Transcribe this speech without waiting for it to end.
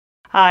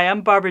Hi,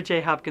 I'm Barbara J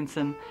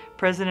Hopkinson,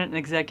 President and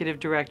Executive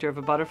Director of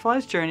A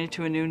Butterfly's Journey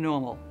to a New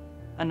Normal,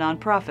 a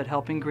nonprofit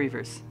helping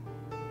grievers.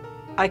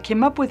 I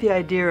came up with the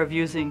idea of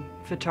using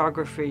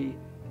photography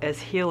as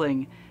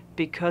healing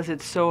because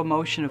it's so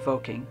emotion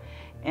evoking,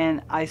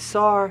 and I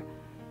saw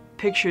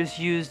pictures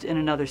used in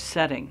another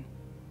setting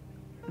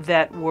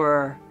that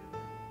were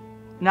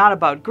not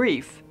about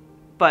grief,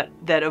 but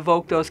that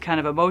evoked those kind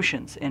of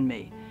emotions in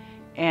me.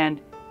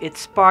 And it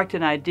sparked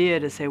an idea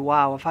to say,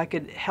 wow, if I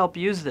could help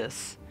use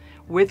this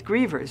with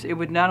grievers, it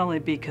would not only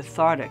be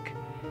cathartic,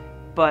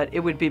 but it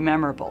would be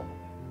memorable.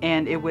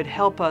 And it would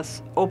help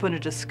us open a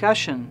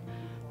discussion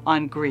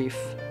on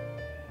grief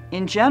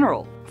in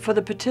general. For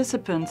the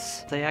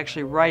participants, they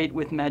actually write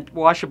with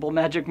washable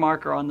magic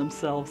marker on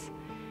themselves.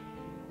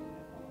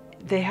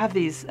 They have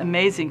these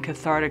amazing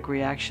cathartic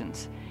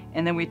reactions.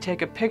 And then we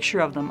take a picture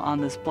of them on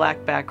this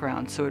black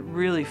background, so it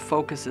really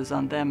focuses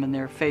on them and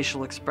their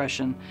facial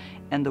expression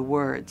and the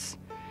words.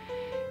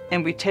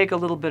 And we take a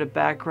little bit of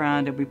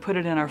background and we put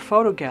it in our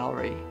photo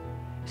gallery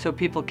so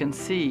people can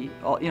see,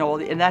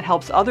 and that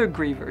helps other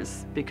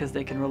grievers because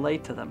they can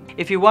relate to them.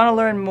 If you want to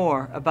learn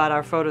more about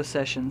our photo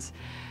sessions,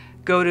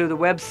 go to the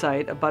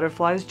website,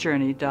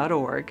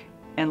 abutterfliesjourney.org,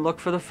 and look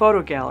for the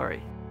photo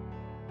gallery.